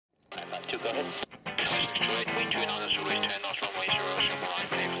2, go ahead. License 28, wind 2 on the survey, 10 knots, runway 0, simple line,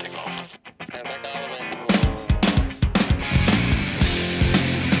 clear for takeoff. Perfect, element.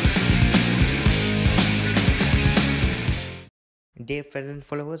 Dear friends and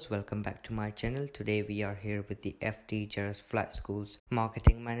followers, welcome back to my channel. Today we are here with the FTEJerez Flight School's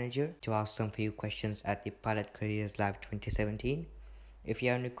marketing manager to ask some few questions at the Pilot Careers Live 2017. If you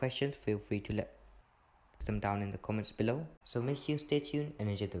have any questions, feel free to let them down in the comments below. So make sure you stay tuned and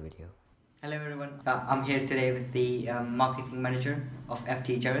enjoy the video. Hello everyone, I'm here today with the marketing manager of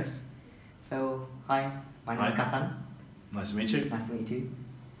FTEJerez. So hi, my name is Kathan. Nice to meet you. Nice to meet you.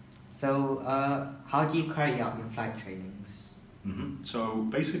 So how do you carry out your flight trainings? So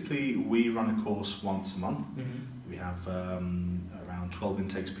basically we run a course once a month. We have around 12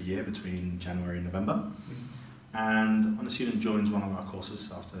 intakes per year between January and November. And when a student joins one of our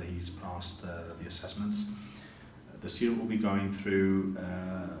courses after he's passed the assessments, the student will be going through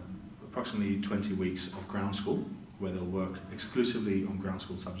approximately 20 weeks of ground school, where they'll work exclusively on ground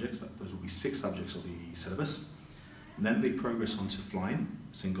school subjects. Those will be 6 subjects of the syllabus. And then they progress on to flying,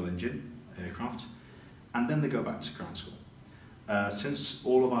 single engine aircraft, and then they go back to ground school. Since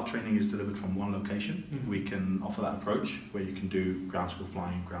all of our training is delivered from one location, we can offer that approach where you can do ground school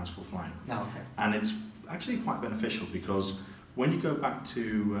flying. Oh, okay. And it's actually quite beneficial because when you go back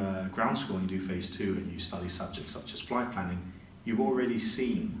to ground school and you do phase 2 and you study subjects such as flight planning, you've already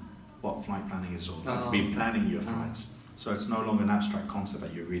seen what flight planning is all about. You've been planning your flights. So it's no longer an abstract concept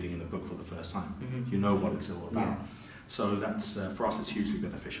that you're reading in a book for the first time. You know what it's all about. So that's, for us, it's hugely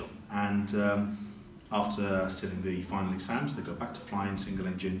beneficial. And after sitting the final exams, they go back to flying single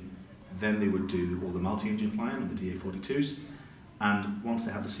engine. Then they would do all the multi-engine flying on the DA-42s. And once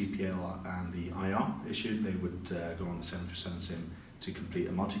they have the CPL and the IR issued, they wowould go on the 737 sim to complete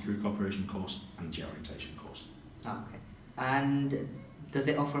a multi-crew cooperation course and a jet orientation course. Oh, okay. And does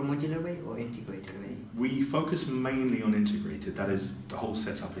it offer a modular way or integrated way? We focus mainly on integrated. That is, the whole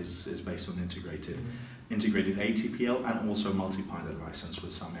setup is based on integrated. Integrated ATPL and also multi-pilot license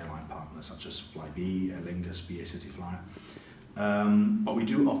with some airline partners such as Flybe, Aer Lingus, BA City Flyer. But we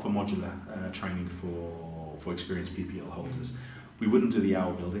do offer modular training for experienced PPL holders. We wouldn't do the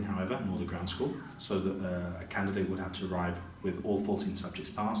hour building, however, nor the ground school, so that a candidate would have to arrive with all 14 subjects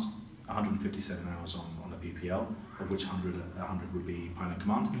passed, 157 hours on a PPL, of which 100 would be pilot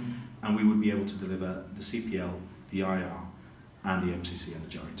command, and we would be able to deliver the CPL, the IR, and the MCC and the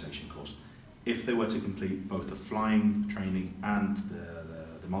jet orientation course. If they were to complete both the flying training and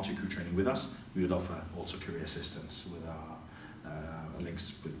the multi-crew training with us, we would offer also career assistance with our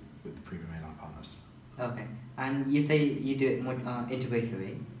links with the premium airline partners. Okay, and you say you do it more integrated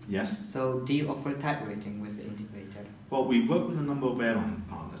way? Yes. So do you offer a type rating with the integrated? Well, we work with a number of airline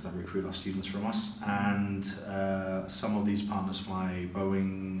partners that recruit our students from us, and some of these partners fly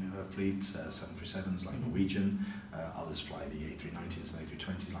Boeing fleet, 737s like Norwegian, others fly the A319s and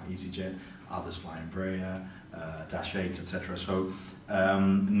A320s like EasyJet, others fly Embraer, Dash 8, etc. So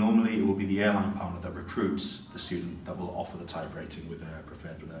normally it will be the airline partner that recruits the student that will offer the type rating with a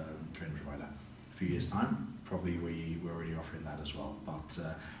preferred training provider. A few years' time, probably we're already offering that as well, but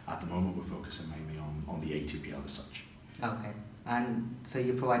at the moment we're focusing mainly on the ATPL as such. Okay, and so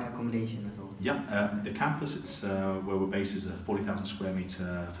you provide accommodation as well? Yeah, the campus, it's where we're based, is a 40,000 square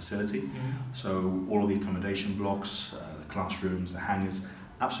metre facility. So all of the accommodation blocks, the classrooms, the hangars,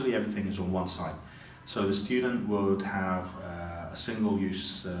 absolutely everything is on one site. So the student would have a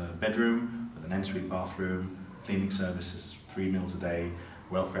single-use bedroom with an ensuite bathroom, cleaning services, 3 meals a day,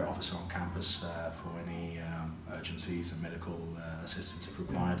 welfare officer on campus for any urgencies and medical assistance if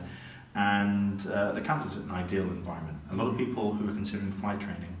required. And the campus is an ideal environment. A lot of people who are considering flight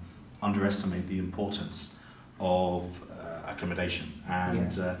training underestimate the importance of accommodation.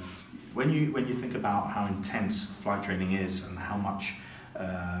 And when you think about how intense flight training is and how much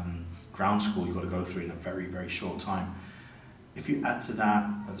ground school you've got to go through in a very, very short time, if you add to that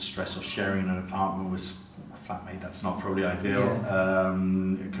the stress of sharing an apartment with a flatmate, that's not probably ideal.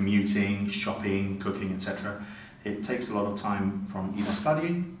 Commuting, shopping, cooking, etc. It takes a lot of time from either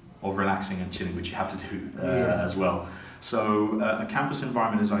studying or relaxing and chilling, which you have to do as well. So a campus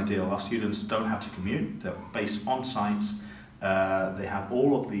environment is ideal. Our students don't have to commute. They're based on sites. They have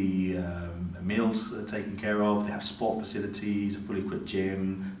all of the meals taken care of. They have sport facilities, a fully equipped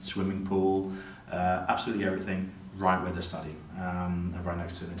gym, swimming pool, absolutely everything right where they're studying, and right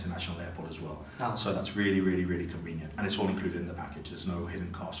next to an international airport as well. So that's really, really, really convenient, and it's all included in the package. There's no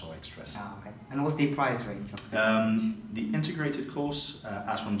hidden costs or extras. Okay. And what's the price range of the integrated course,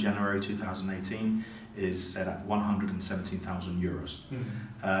 as from January 2018, is set at 117,000 euros.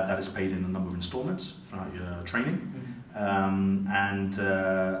 That is paid in a number of installments throughout your training. And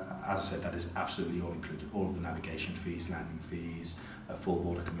as I said, that is absolutely all included. All of the navigation fees, landing fees, full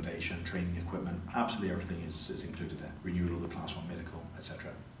board accommodation, training equipment, absolutely everything is included there. Renewal of the Class 1 medical,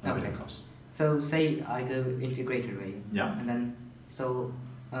 etc. No hidden costs. So say I go integrated way, Yeah. and then for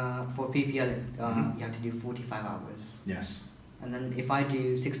PPL you have to do 45 hours. Yes. And then if I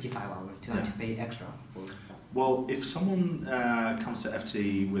do 65 hours, do I have to pay extra for that? Well, if someone comes to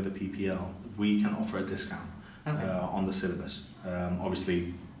FTE with a PPL, we can offer a discount on the syllabus.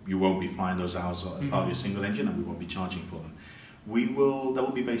 Obviously, you won't be flying those hours as part of your single engine, and we won't be charging for them. That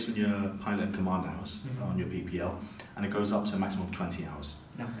will be based on your pilot and command hours on your PPL, and it goes up to a maximum of 20 hours.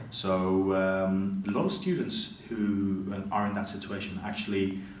 Okay. So a lot of students who are in that situation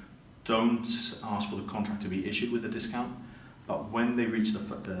actually don't ask for the contract to be issued with a discount, but when they reach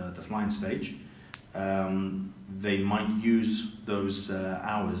the flying stage, they might use those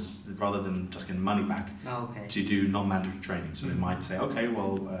hours rather than just getting money back to do non-mandatory training. So they might say, okay,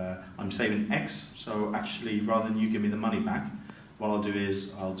 well, I'm saving X, so actually rather than you give me the money back, what I'll do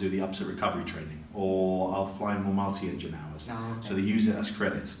is I'll do the upset recovery training, or I'll fly more multi-engine hours. So they use it as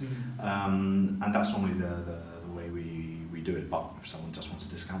credit. And that's normally the way we do it, but if someone just wants a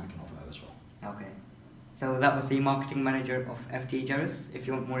discount, we can offer that as well. Okay. So that was the marketing manager of FTEJerez. If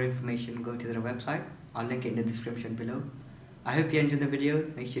you want more information, go to their website. I'll link it in the description below. I hope you enjoyed the video.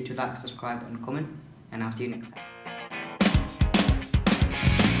 Make sure to like, subscribe and comment, and I'll see you next time.